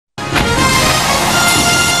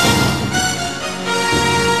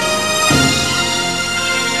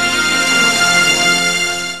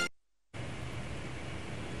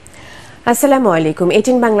আসসালামু আলাইকুম।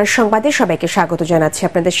 ATN বাংলার সংবাদে সবাইকে স্বাগত জানাচ্ছি।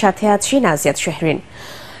 আপনাদের সাথে আছি নাজিয়াত শাহরিন।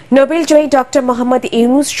 নোবেল জয়ী ডক্টর মোহাম্মদ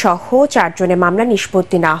ইউনুস সহ 4 জনের মামলা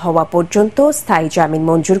নিষ্পত্তি না হওয়া পর্যন্ত স্থায়ী জামিন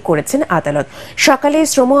মঞ্জুর করেছেন আদালত। সকালে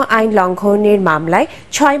শ্রম আইন লঙ্ঘনের মামলায়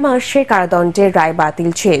 6 মাসের কারাদণ্ডের রায় বাতিল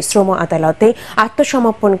চেয়ে শ্রম আদালতে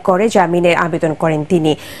আত্মসমর্পণ করে জামিনের আবেদন করেন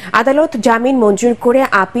তিনি। আদালত জামিন মঞ্জুর করে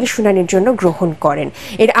আপিল শুনানির জন্য গ্রহণ করেন।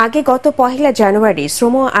 এর আগে গত 1 জানুয়ারি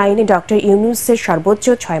শ্রম আইনে ডক্টর ইউনুসের সর্বোচ্চ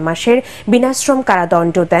 6 মাসের বিনাশ্রম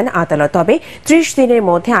কারাদণ্ড দেন আদালত। তবে 30 দিনের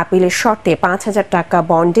মধ্যে আপিলের শর্তে 5,000 টাকা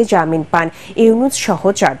বন্ডে জামিন পান ইউনুস সহ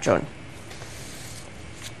 4 জন।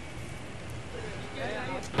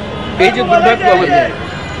 এই যে দুর্ভাগ্য আমাদের,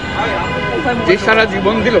 যে সারা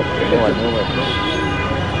জীবন দিল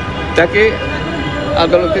তাকে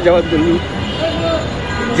আদালতে যাওয়ার জন্য,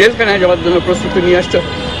 জেলখানায় যাওয়ার জন্য প্রস্তুতি নিয়ে আসতে।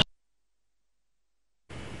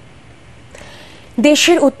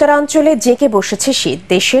 দেশের উত্তরাঞ্চলে জেঁকে বসেছে শীত।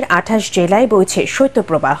 দেশের 28 জেলায় বইছে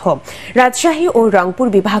শৈত্যপ্রবাহ। রাজশাহী ও রংপুর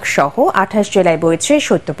বিভাগ সহ 28 জেলায় বইছে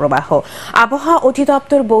শৈত্যপ্রবাহ। আবহাওয়া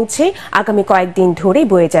অধিদপ্তর বলছে আগামী কয়েকদিন ধরে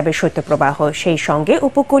বয়ে যাবে শৈত্যপ্রবাহ। সেই সঙ্গে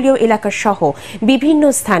উপকূলীয় এলাকা সহ বিভিন্ন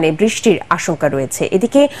স্থানে বৃষ্টির আশঙ্কা রয়েছে।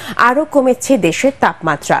 এদিকে আরও কমেছে দেশের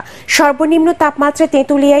তাপমাত্রা। সর্বনিম্ন তাপমাত্রা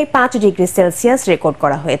তেঁতুলিয়ায় 5 ডিগ্রি সেলসিয়াস রেকর্ড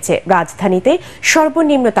করা হয়েছে। রাজধানীতে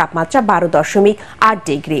সর্বনিম্ন তাপমাত্রা 12.8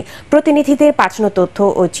 ডিগ্রি। প্রতিনিধিদের পাঠানো তথ্য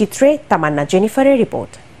ও চিত্রে তামান্না জেনিফারের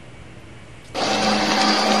রিপোর্ট।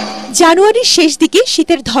 জানুয়ারির শেষ দিকে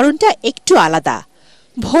শীতের ধরনটা একটু আলাদা।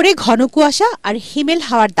 ভোরে ঘন কুয়াশা আর হিমেল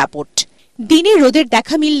হাওয়ার দাপট। দিনে রোদের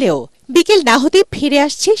দেখা মিললেও বিকেল না হতে ফিরে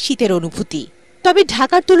আসছে শীতের অনুভূতি। তবে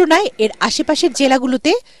ঢাকার তুলনায় এর আশেপাশের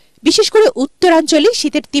জেলাগুলোতে, বিশেষ করে উত্তরাঞ্চলে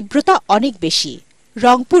শীতের তীব্রতা অনেক বেশি।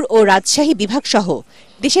 রংপুর ও রাজশাহী বিভাগ সহ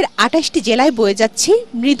দেশের 28টি জেলায় বয়ে যাচ্ছে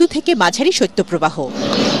মৃদু থেকে মাঝারি শৈত্যপ্রবাহ।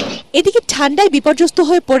 এদিকে ঠান্ডায় বিপর্যস্ত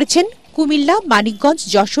হয়ে পড়েছেন কুমিল্লা, মানিকগঞ্জ,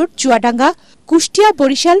 যশোর, চুয়াডাঙ্গা, কুষ্টিয়া,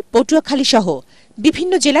 বরিশাল, পটুয়াখালী সহ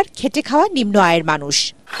বিভিন্ন জেলার খেটে খাওয়া নিম্ন আয়ের মানুষ।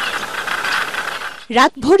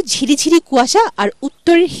 রাতভর ঝিরিঝিরি কুয়াশা আর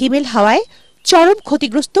উত্তরের হিমেল হাওয়ায় চরম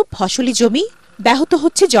ক্ষতিগ্রস্ত ফসলি জমি, ব্যাহত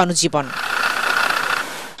হচ্ছে জনজীবন।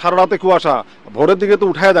 সারা রাতে কুয়াশা, ভোরের দিকে তো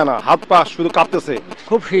উঠায় দেয় না, হাত পা শুধু কাঁপতেছে।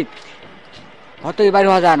 খুব শীত, হয়তো বাইরে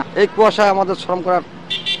হওয়া যায় না। এই কুয়াশায় আমাদের শ্রম করার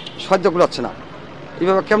সহ্য করছে না।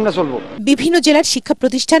 এইভাবে কেমনে চলবো? বিভিন্ন জেলার শিক্ষা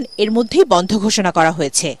প্রতিষ্ঠান এর মধ্যেই বন্ধ ঘোষণা করা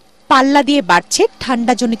হয়েছে। পাল্লা দিয়ে বাড়ছে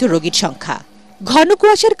ঠান্ডাজনিত রোগীর সংখ্যা। ঘন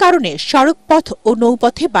কুয়াশার কারণে সড়ক পথ ও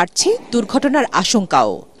নৌপথে বাড়ছে দুর্ঘটনার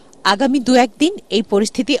আশঙ্কাও। আগামী 2-1 দিন এই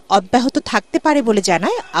পরিস্থিতি অব্যাহত থাকতে পারে বলে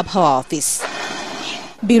জানায় আবহাওয়া office.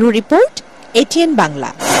 Bureau report, ATN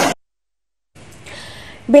Bangla.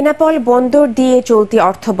 Benapole বন্দর দিয়ে চলতি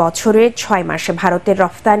অর্থ বছরের 6 মাসে ভারতের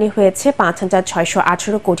রফতানি হয়েছে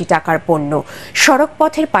 5,618 কোটি টাকার পণ্য। সড়ক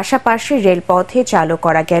পথের পাশাপাশি রেলপথে চালু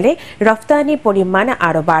করা গেলে রফতানির পরিমাণ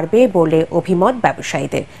আরও বাড়বে বলে অভিমত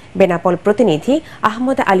ব্যবসায়ীদের। বেনাপোল প্রতিনিধি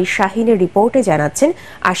আহমদ আলী শাহিনের রিপোর্টে জানাচ্ছেন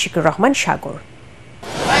আশিকুর রহমান সাগর।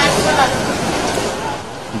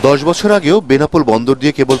 10 বছর আগেও বেনাপোল বন্দর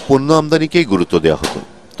দিয়ে কেবল পণ্য আমদানিকেই গুরুত্ব দেওয়া হতো।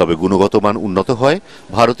 তবে গুণগত মান উন্নত হয়,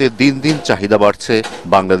 ভারতের দিন দিন চাহিদা বাড়ছে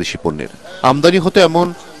বাংলাদেশি পণ্যের। আমদানি হতে এমন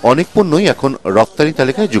অনেক পণ্যই এখন রপ্তানি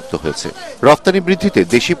তালিকায় যুক্ত হয়েছে। রপ্তানি বৃদ্ধিতে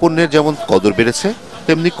দেশি পণ্যের যেমন কদর বেড়েছে,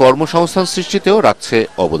 তেমনি কর্মসংস্থান সৃষ্টিতেও রাখছে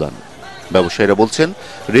অবদান। ব্যবসায়ীরা বলছেন,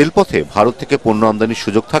 রেলপথে ভারত থেকে পণ্য আমদানির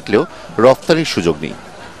সুযোগ থাকলেও রপ্তানির সুযোগ নেই।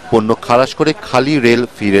 পণ্য খালাস করে খালি রেল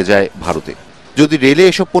ফিরে যায় ভারতে। যদি রেলে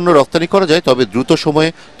এসব পণ্য রপ্তানি করা যায়, তবে দ্রুত সময়ে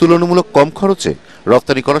তুলনামূলক কম খরচে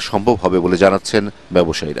রপ্তানি করা সম্ভব হবে বলে জানাচ্ছেন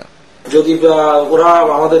ব্যবসায়ীরা। যদি ওরা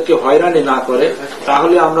আমাদেরকে হয়রানি না করে,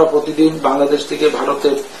 তাহলে আমরা প্রতিদিন বাংলাদেশ থেকে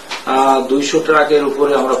ভারতের 200 ট্রাকের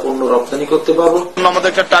উপরে আমরা পণ্য রপ্তানি করতে পারবো। আমাদের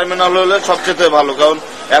একটা টার্মিনাল হলে সবচেয়ে ভালো, কারণ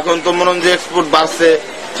এখন তো মনে হয় যে এক্সপোর্ট বাড়ছে,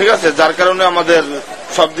 ঠিক আছে, যার কারণে আমাদের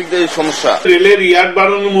সব দিক দিয়ে সমস্যা। রেলের ইয়ার্ড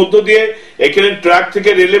বাড়ানোর মধ্য দিয়ে এখানে ট্রাক থেকে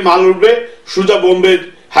রেলে মাল উঠবে, সোজা বোম্বে,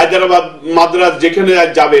 হায়দ্রাবাদ, মাদ্রাজ, যেখানে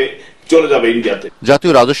যাবে চলে যাবে ইন্ডিয়াতে।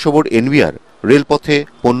 জাতীয় রাজস্ব বোর্ড NBR রেলপথে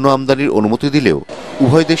পণ্য আমদানির অনুমতি দিলেও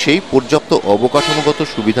উভয় দেশেই পর্যাপ্ত অবকাঠামোগত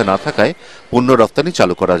সুবিধা না থাকায় পণ্য রপ্তানি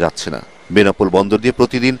চালু করা যাচ্ছে না। বেনাপোল বন্দর দিয়ে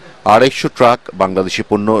প্রতিদিন 250 ট্রাক বাংলাদেশি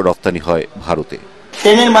পণ্য রপ্তানি হয় ভারতে।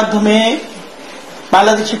 ট্রেনের মাধ্যমে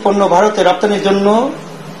বাংলাদেশি পণ্য ভারতে রপ্তানির জন্য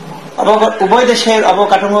উভয় দেশের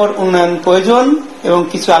অবকাঠামোর উন্নয়ন প্রয়োজন এবং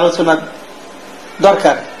কিছু আলোচনা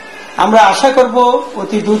দরকার। আমরা আশা করব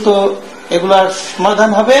অতি দ্রুত এগুলার সমাধান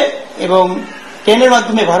হবে এবং ট্রেনের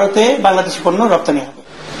মাধ্যমে ভারতে বাংলাদেশি পণ্য রপ্তানি হবে।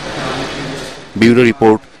 Bureau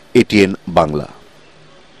report, ATN Bangla.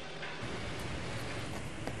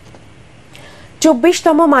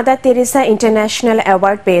 24তম mother Teresa international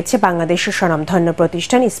award পেয়েছে বাংলাদেশের স্বনামধন্য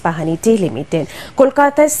প্রতিষ্ঠান ইস্পাহানি টি লিমিটেড।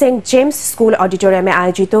 কলকাতার সেন্ট জেমস স্কুল অডিটোরিয়ামে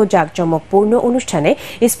আয়োজিত জাঁকজমকপূর্ণ অনুষ্ঠানে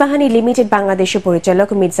ইস্পাহানি লিমিটেড বাংলাদেশের পরিচালক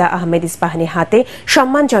মির্জা আহমেদ ইস্পাহানির হাতে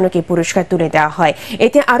সম্মানজনক এই পুরস্কার তুলে দেওয়া হয়।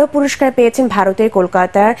 এতে আরও পুরস্কার পেয়েছেন ভারতের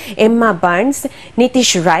কলকাতার এম্মা বার্নস, নীতিশ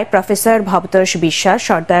রায়, প্রফেসর ভবতোষ বিশ্বাস,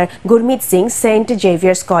 সর্দার গুরমিত সিং, সেন্ট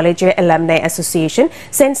জেভিয়ার্স কলেজের alumni association,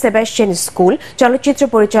 Saint Sebastian school, চলচ্চিত্র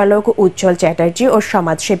পরিচালক উজ্জ্বল চ্যাটার্জি ও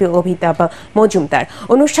সমাজসেবী অভিতাভ মজুমদার।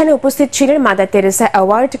 অনুষ্ঠানে উপস্থিত ছিলেন মাদার তেরেসা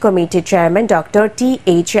অ্যাওয়ার্ড কমিটির চেয়ারম্যান ডক্টর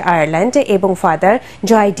টি.এইচ. আয়ারল্যান্ড এবং ফাদার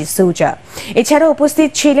জয় ডিসুজা। এছাড়াও উপস্থিত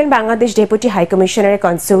ছিলেন Bangladesh deputy high commissioner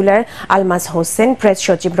consular Almas Hossain, press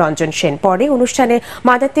সচিব রঞ্জন সেন। পরে অনুষ্ঠানে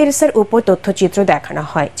মাদার তেরেসার উপর তথ্যচিত্র দেখানো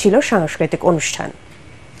হয়। ছিল সাংস্কৃতিক অনুষ্ঠান।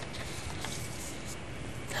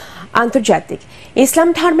 আন্তর্জাতিক ইসলাম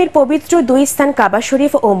ধর্মের পবিত্র দুই স্থান কাবা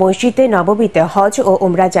শরীফ ও মসজিদে নববীতে হজ ও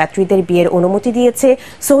উমরা যাত্রীদের বিয়ের অনুমতি দিয়েছে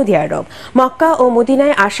সৌদি আরব। মক্কা ও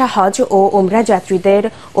মদিনায় আসা হজ ও উমরা যাত্রীদের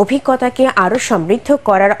অভিজ্ঞতাকে আরও সমৃদ্ধ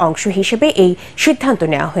করার অংশ হিসেবে এই সিদ্ধান্ত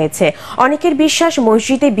নেওয়া হয়েছে। অনেকের বিশ্বাস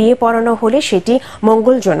মসজিদে বিয়ে পড়ানো হলে সেটি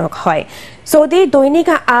মঙ্গলজনক হয়। সৌদির দৈনিক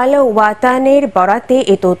আল ওয়াতানের বরাতে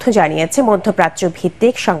এ তথ্য জানিয়েছে মধ্যপ্রাচ্য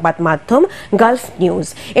ভিত্তিক সংবাদ মাধ্যম গালফ নিউজ।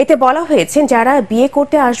 এতে বলা হয়েছে, যারা বিয়ে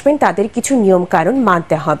করতে আসবেন তাদের কিছু নিয়ম কানুন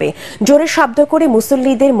মানতে হবে। জোরে শব্দ করে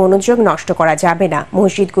মুসল্লিদের মনোযোগ নষ্ট করা যাবে না।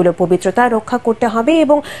 মসজিদগুলো পবিত্রতা রক্ষা করতে হবে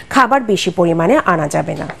এবং খাবার বেশি পরিমাণে আনা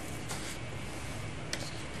যাবে না।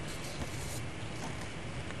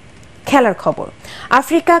 খেলার খবর।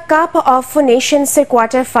 আফ্রিকা কাপ অফ নেশনসের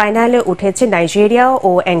কোয়ার্টার ফাইনালে উঠেছে নাইজেরিয়া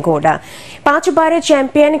ও অ্যাঙ্গোলা। 5 বারের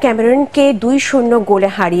চ্যাম্পিয়ন ক্যামেরুনকে 2-0 গোলে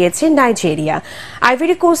হারিয়েছে নাইজেরিয়া।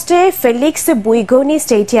 আইভরি কোস্টে ফেলিক্স বুইগনি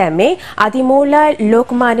স্টেডিয়ামে আদিমোলা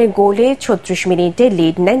লোকমানের গোলে 36 মিনিটে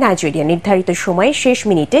লিড নেয় নাইজেরিয়া। নির্ধারিত সময়ে শেষ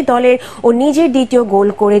মিনিটে দলের ও নিজের দ্বিতীয় গোল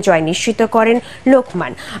করে জয় নিশ্চিত করেন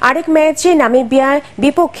লোকমান। আরেক ম্যাচে নামিবিয়ার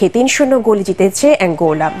বিপক্ষে 3-0 গোলে জিতেছে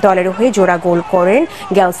অ্যাঙ্গোলা। দলের হয়ে জোড়া গোল করেন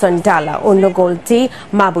গ্যালসন ডালা, অন্য গোলটি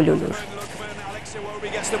মাবুলুলুর।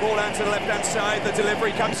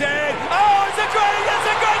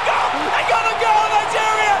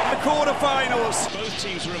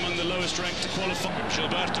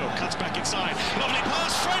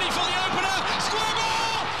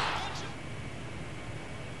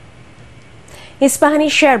 ইস্পাহানি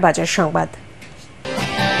শেয়ার বাজার সংবাদ।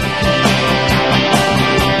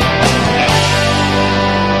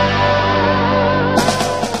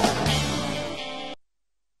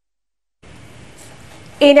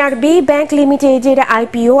 এনআরবি ব্যাংক লিমিটেডের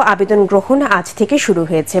আইপিও আবেদন গ্রহণ আজ থেকে শুরু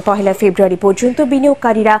হয়েছে। 1 ফেব্রুয়ারি পর্যন্ত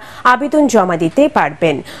বিনিয়োগকারীরা আবেদন জমা দিতে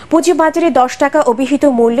পারবেন। পুঁজিবাজারে 10 টাকা অভিহিত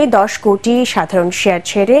মূল্যে 10 কোটি সাধারণ শেয়ার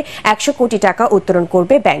ছেড়ে 100 কোটি টাকা উত্তোলন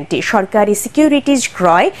করবে ব্যাংকটি। সরকারি সিকিউরিটিজ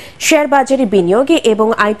ক্রয়, শেয়ার বাজারে বিনিয়োগে এবং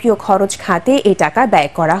আইপিও খরচ খাতে এই টাকা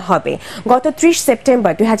ব্যয় করা হবে। গত 30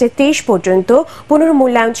 সেপ্টেম্বর 2023 পর্যন্ত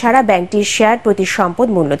পুনর্মূল্যায়ন ছাড়া ব্যাংকটির শেয়ার প্রতি সম্পদ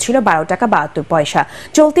মূল্য ছিল 12 টাকা 72 পয়সা।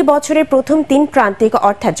 চলতি বছরের প্রথম 3 প্রান্তিক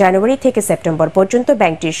অর্থাৎ জানুয়ারি থেকে সেপ্টেম্বর পর্যন্ত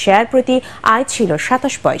ব্যাংকটির শেয়ার প্রতি আয় ছিল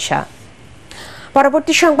 27 পয়সা।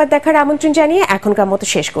 পরবর্তী সংবাদ দেখার আমন্ত্রণ জানিয়ে এখনকার মতো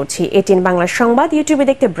শেষ করছি। ATN বাংলা সংবাদ ইউটিউবে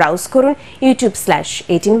দেখতে ব্রাউজ করুন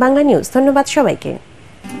youtube/ATN Bangla News। ধন্যবাদ সবাইকে।